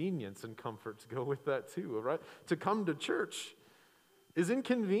convenience and comfort to go with that too, right? To come to church is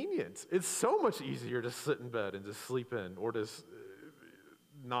inconvenient. It's so much easier to sit in bed and to sleep in or to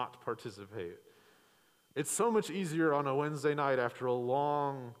not participate. It's so much easier on a Wednesday night after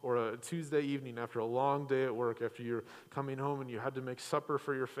or a Tuesday evening after a long day at work, after you're coming home and you had to make supper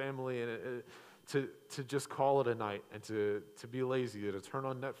for your family and to just call it a night and to be lazy, to turn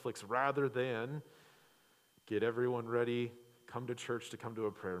on Netflix rather than get everyone ready, come to church, to come to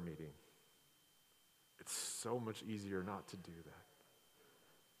a prayer meeting. It's so much easier not to do that.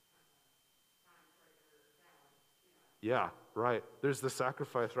 Yeah, right. There's the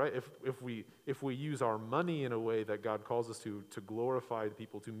sacrifice, right? If we use our money in a way that God calls us to glorify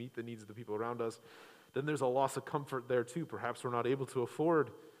people, to meet the needs of the people around us, then there's a loss of comfort there too. Perhaps we're not able to afford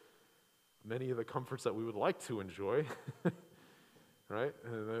many of the comforts that we would like to enjoy, right?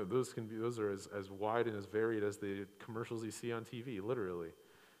 And those are as wide and as varied as the commercials you see on TV, literally.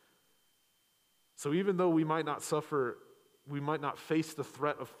 So even though we might not face the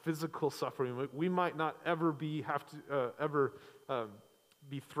threat of physical suffering, we might not ever be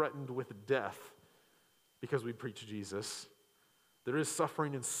threatened with death because we preach Jesus. There is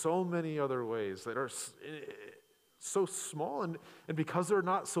suffering in so many other ways that are so small, and because they're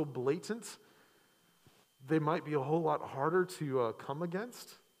not so blatant, they might be a whole lot harder to come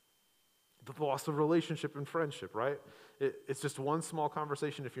against. The loss of relationship and friendship, right? It's just one small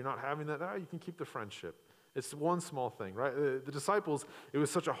conversation. If you're not having that, you can keep the friendship. It's one small thing, right? The disciples, it was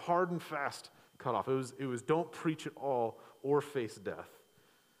such a hard and fast cutoff. It was don't preach at all or face death.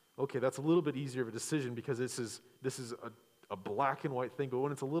 Okay, that's a little bit easier of a decision because this is a black and white thing, but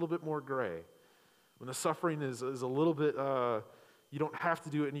when it's a little bit more gray, when the suffering is a little bit, you don't have to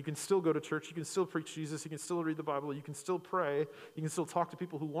do it, and you can still go to church, you can still preach Jesus, you can still read the Bible, you can still pray, you can still talk to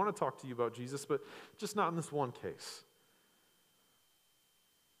people who want to talk to you about Jesus, but just not in this one case.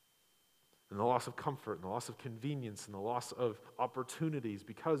 And the loss of comfort, and the loss of convenience, and the loss of opportunities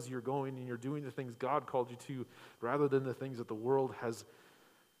because you're going and you're doing the things God called you to rather than the things that the world has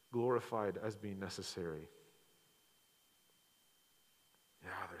glorified as being necessary. Yeah,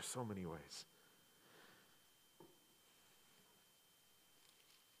 there's so many ways.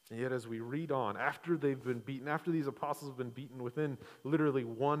 And yet as we read on, after they've been beaten, after these apostles have been beaten within literally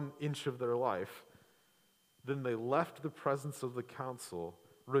 1 inch of their life, then they left the presence of the council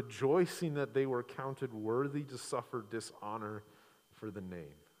rejoicing that they were counted worthy to suffer dishonor for the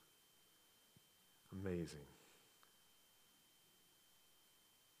name. Amazing.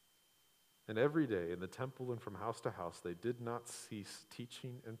 And every day in the temple and from house to house, they did not cease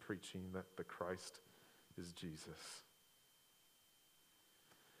teaching and preaching that the Christ is Jesus.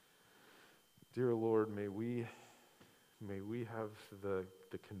 Dear Lord, may we have the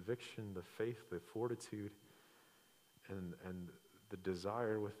conviction, the faith, the fortitude, and the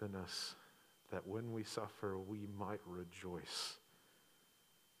desire within us that when we suffer, we might rejoice.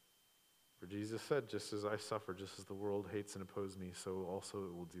 For Jesus said, just as I suffer, just as the world hates and opposes me, so also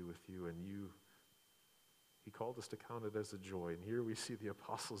it will do with you. And he called us to count it as a joy. And here we see the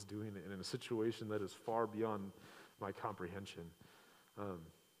apostles doing it in a situation that is far beyond my comprehension. And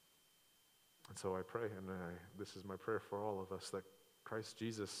so I pray, and this is my prayer for all of us, that Christ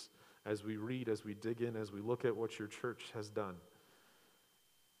Jesus, as we read, as we dig in, as we look at what your church has done,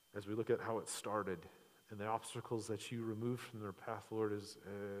 as we look at how it started, and the obstacles that you removed from their path, Lord,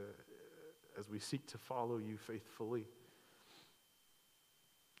 as we seek to follow you faithfully.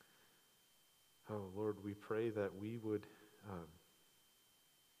 Oh, Lord, we pray that we would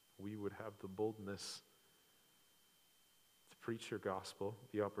have the boldness to preach your gospel,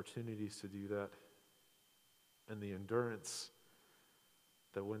 the opportunities to do that, and the endurance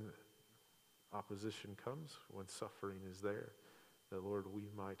that when opposition comes, when suffering is there, that, Lord, we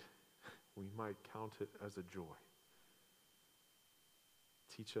might count it as a joy.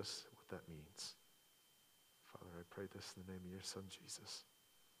 Teach us what that means. Father, I pray this in the name of your Son, Jesus.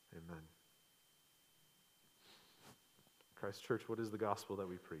 Amen. Christ Church, what is the gospel that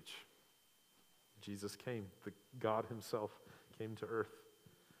we preach? Jesus came, God himself came to earth,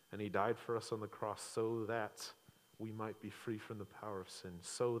 and he died for us on the cross so that we might be free from the power of sin,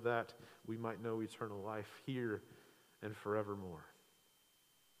 so that we might know eternal life here and forevermore.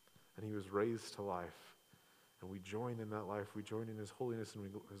 And he was raised to life, and we join in that life. We join in his holiness and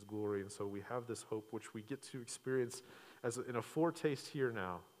his glory, and so we have this hope which we get to experience as in a foretaste here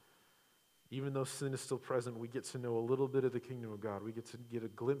now. Even though sin is still present, we get to know a little bit of the kingdom of God. We get to get a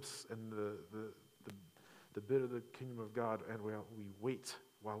glimpse and the bit of the kingdom of God, and while we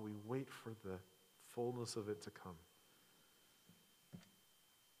wait for the fullness of it to come.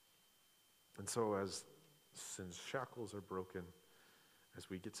 And so as sin's shackles are broken, as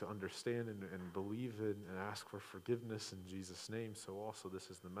we get to understand and believe in and ask for forgiveness in Jesus' name, so also this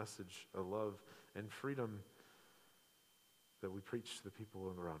is the message of love and freedom that we preach to the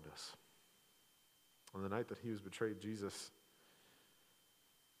people around us. On the night that he was betrayed, Jesus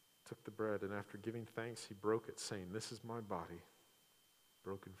took the bread, and after giving thanks, he broke it, saying, "This is my body,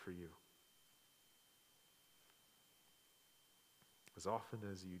 broken for you. As often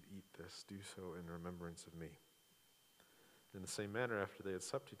as you eat this, do so in remembrance of me." In the same manner, after they had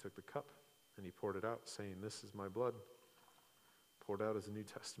supped, he took the cup, and he poured it out, saying, "This is my blood, poured out as a New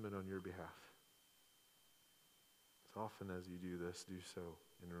Testament on your behalf. As often as you do this, do so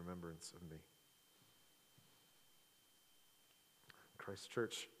in remembrance of me." Christ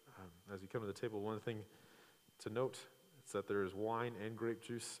Church, as you come to the table, one thing to note is that there is wine and grape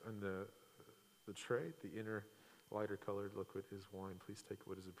juice on the tray. The inner lighter colored liquid is wine. Please take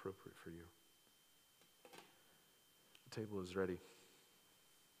what is appropriate for you. The table is ready.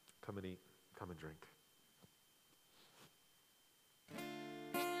 Come and eat. Come and drink.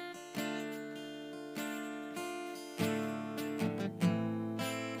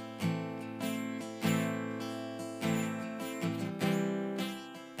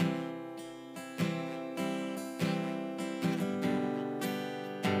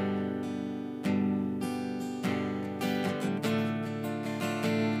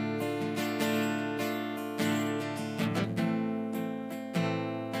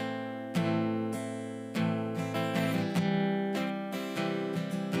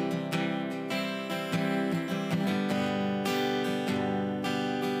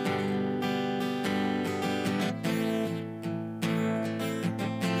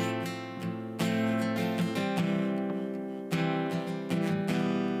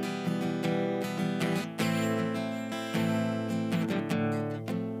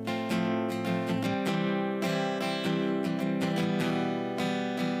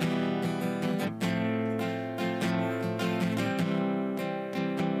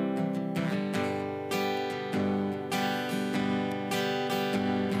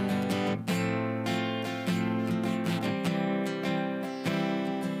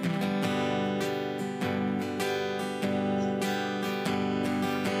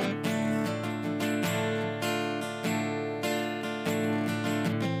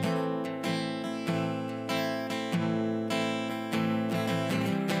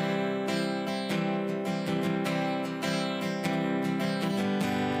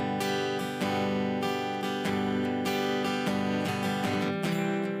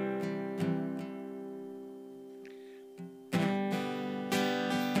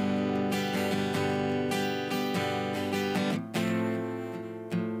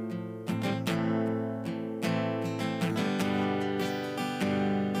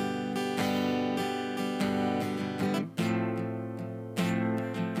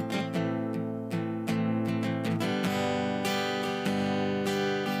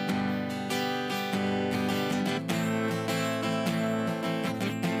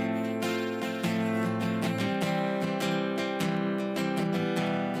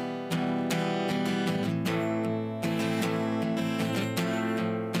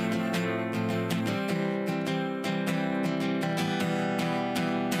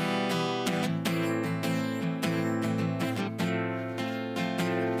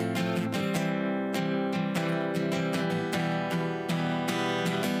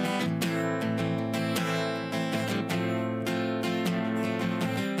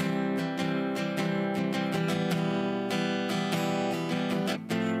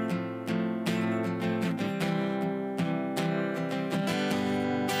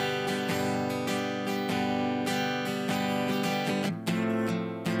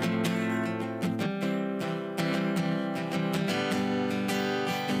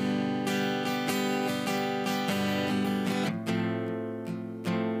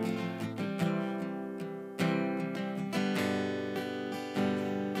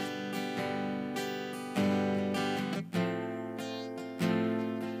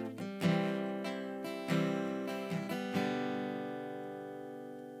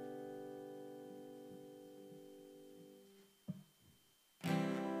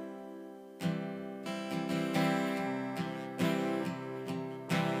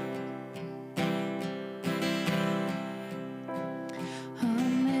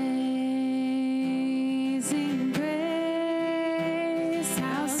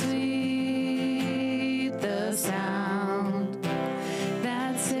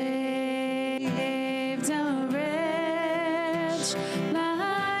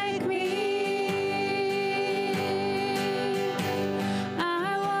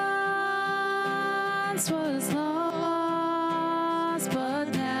 was lost, but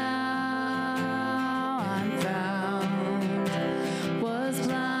now I'm found. Was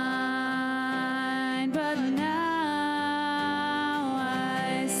blind, but now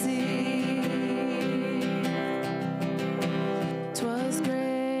I see. 'Twas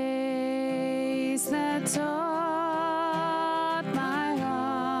grace that taught my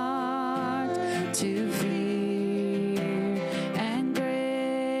heart to fear, and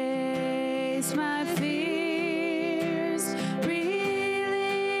grace my fears relieved.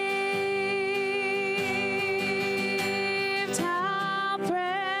 How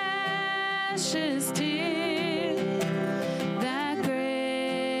precious did that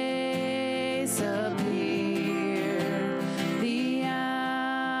grace appear the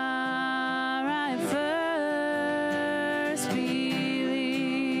hour I first believed.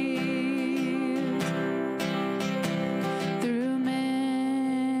 Through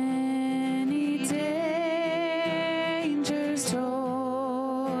many dangers,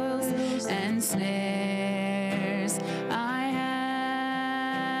 toils, and snares, I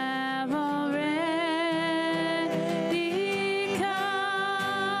have already come.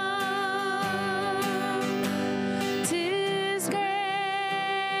 'Tis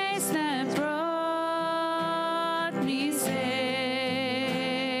grace that brought me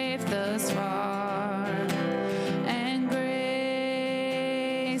safe thus far, and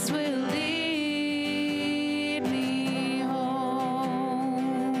grace will lead me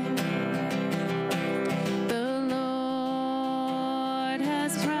home. The Lord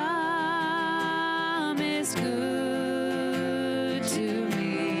has promised good to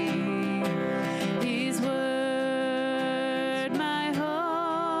me. His word my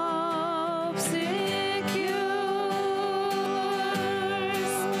hope secures.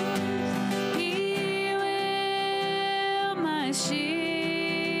 He will my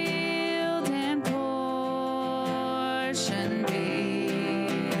shield and portion be,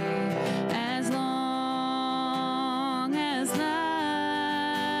 as long as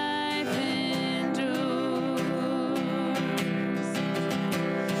life endures.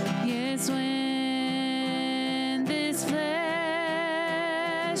 Yes, when this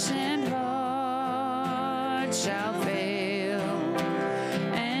flesh and heart shall fail,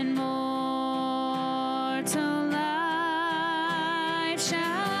 and mortal life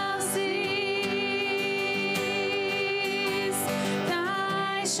shall cease,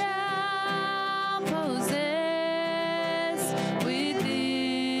 I shall possess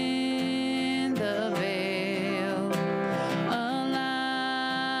within the veil a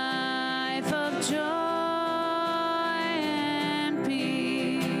life of joy and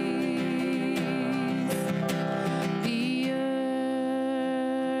peace. The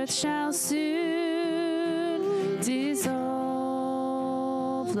earth shall soon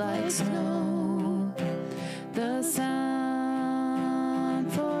dissolve like snow. The sun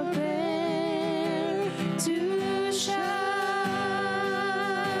forbear to shine,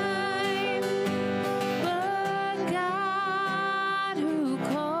 but God who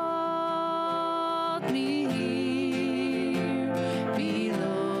called me here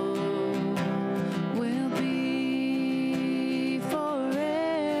below will be forever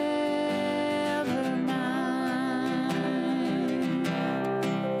mine.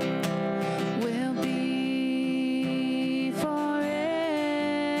 Will be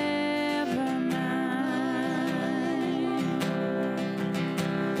forever mine.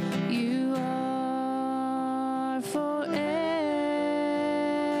 You are forever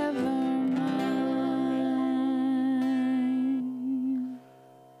mine.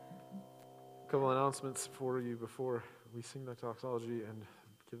 Couple announcements for you before we sing the doxology and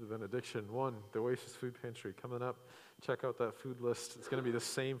give the benediction. One, the Oasis Food Pantry coming up. Check out that food list. It's going to be the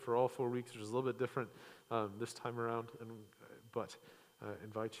same for all 4 weeks, which is a little bit different this time around. But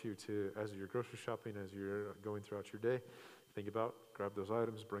invite you to, as you're grocery shopping, as you're going throughout your day, think about, grab those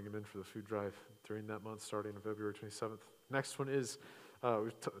items, bring them in for the food drive during that month, starting on February 27th. Next one is,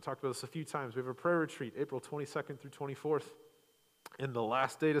 we've talked about this a few times. We have a prayer retreat, April 22nd through 24th. And the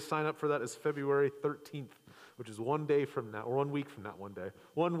last day to sign up for that is February 13th, which is 1 day from now, or 1 week from, not 1 day,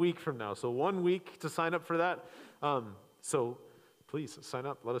 1 week from now. So 1 week to sign up for that. So please sign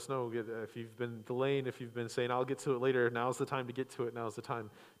up. Let us know if you've been delaying, if you've been saying, I'll get to it later. Now's the time to get to it. Now's the time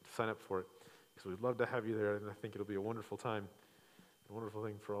to sign up for it. Because we'd love to have you there, and I think it'll be a wonderful time, a wonderful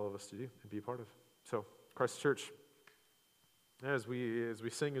thing for all of us to do and be a part of. So, Christ Church, as we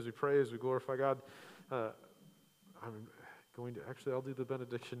sing, as we pray, as we glorify God, I'm going to, actually, I'll do the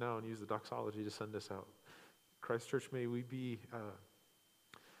benediction now and use the doxology to send us out. Christ Church, may we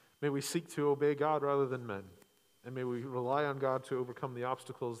seek to obey God rather than men. And may we rely on God to overcome the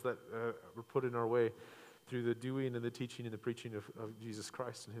obstacles that were put in our way through the doing and the teaching and the preaching of Jesus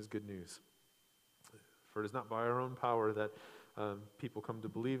Christ and his good news. For it is not by our own power that people come to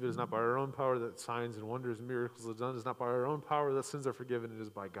believe. It is not by our own power that signs and wonders and miracles are done. It is not by our own power that sins are forgiven. It is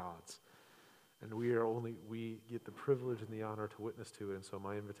by God's. And we get the privilege and the honor to witness to it. And so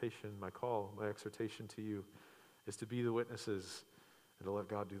my invitation, my call, my exhortation to you is to be the witnesses and to let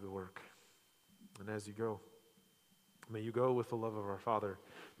God do the work. And as you go, may you go with the love of our Father.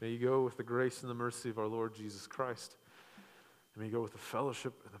 May you go with the grace and the mercy of our Lord Jesus Christ. And may you go with the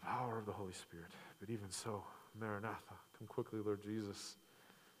fellowship and the power of the Holy Spirit. But even so, Maranatha, come quickly, Lord Jesus.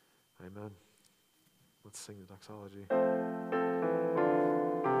 Amen. Let's sing the doxology.